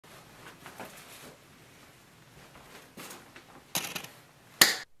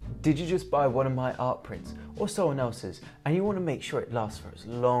Did you just buy one of my art prints or someone else's and you want to make sure it lasts for as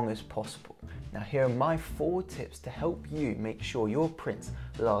long as possible? Now here are my 4 tips to help you make sure your prints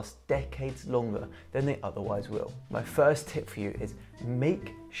last decades longer than they otherwise will. My first tip for you is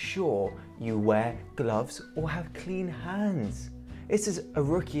make sure you wear gloves or have clean hands. This is a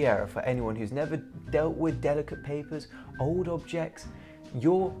rookie error for anyone who's never dealt with delicate papers, old objects.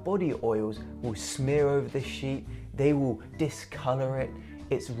 Your body oils will smear over the sheet, they will discolor it.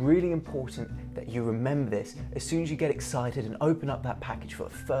 It's really important that you remember this. As soon as you get excited and open up that package for the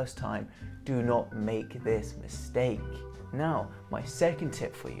first time, do not make this mistake. Now, my second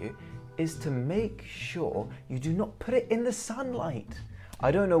tip for you is to make sure you do not put it in the sunlight.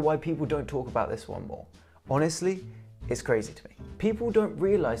 I don't know why people don't talk about this one more. Honestly, it's crazy to me. People don't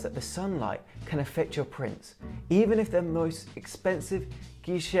realize that the sunlight can affect your prints. Even if they're the most expensive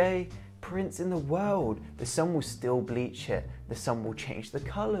guichet prints in the world, the sun will still bleach it, the sun will change the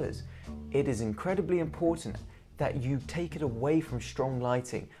colors. It is incredibly important that you take it away from strong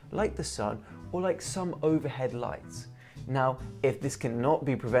lighting, like the sun or like some overhead lights. Now, if this cannot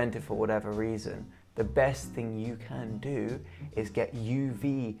be prevented for whatever reason, the best thing you can do is get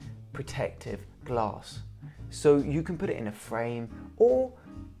UV protective glass. So you can put it in a frame or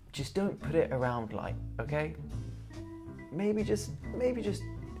just don't put it around light, okay? Maybe just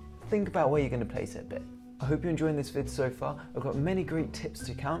think about where you're going to place it a bit. I hope you're enjoying this vid so far. I've got many great tips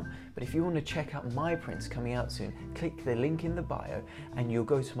to count, but if you want to check out my prints coming out soon, click the link in the bio and you'll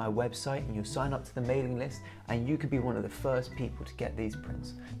go to my website and you'll sign up to the mailing list and you could be one of the first people to get these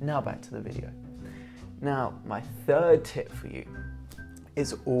prints. Now back to the video. Now, my third tip for you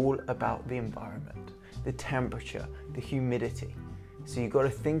is all about the environment, the temperature, the humidity. So you've got to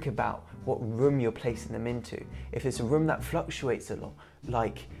think about what room you're placing them into. If it's a room that fluctuates a lot,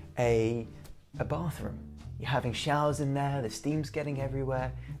 like a bathroom, you're having showers in there, the steam's getting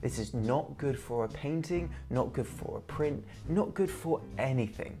everywhere. This is not good for a painting, not good for a print, not good for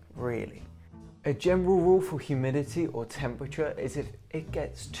anything, really. A general rule for humidity or temperature is if it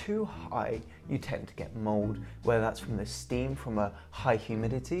gets too high, you tend to get mold, whether that's from the steam from a high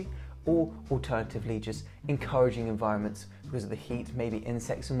humidity or alternatively just encouraging environments because of the heat. Maybe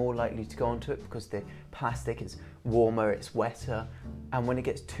insects are more likely to go onto it because the plastic is warmer, it's wetter, and when it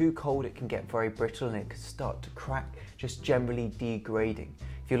gets too cold it can get very brittle and it can start to crack, just generally degrading.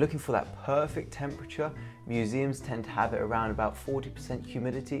 If you're looking for that perfect temperature, museums tend to have it around about 40%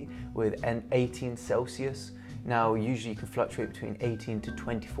 humidity with an 18 Celsius. Now usually you can fluctuate between 18 to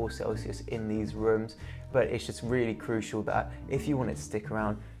 24 Celsius in these rooms, but it's just really crucial that if you want it to stick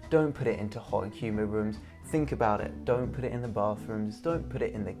around, don't put it into hot and humid rooms. Think about it. Don't put it in the bathrooms. Don't put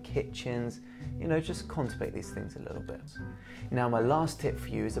it in the kitchens. You know, just contemplate these things a little bit. Now, my last tip for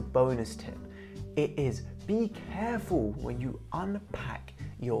you is a bonus tip. It is be careful when you unpack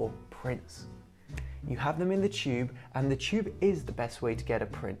your prints. You have them in the tube, and the tube is the best way to get a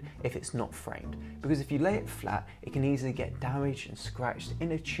print if it's not framed. Because if you lay it flat, it can easily get damaged and scratched.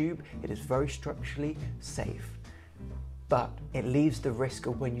 In a tube, it is very structurally safe. But it leaves the risk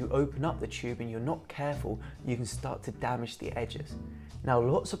of when you open up the tube and you're not careful, you can start to damage the edges. Now,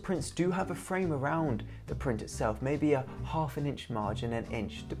 lots of prints do have a frame around the print itself, maybe a ½ inch margin, an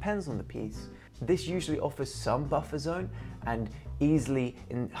inch, depends on the piece. This usually offers some buffer zone and easily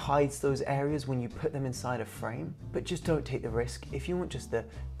hides those areas when you put them inside a frame, but just don't take the risk. If you want just the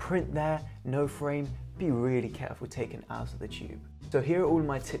print there, no frame, be really careful taking it out of the tube. So here are all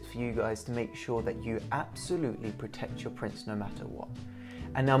my tips for you guys to make sure that you absolutely protect your prints no matter what.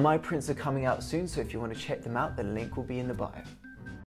 And now my prints are coming out soon, so if you want to check them out, the link will be in the bio.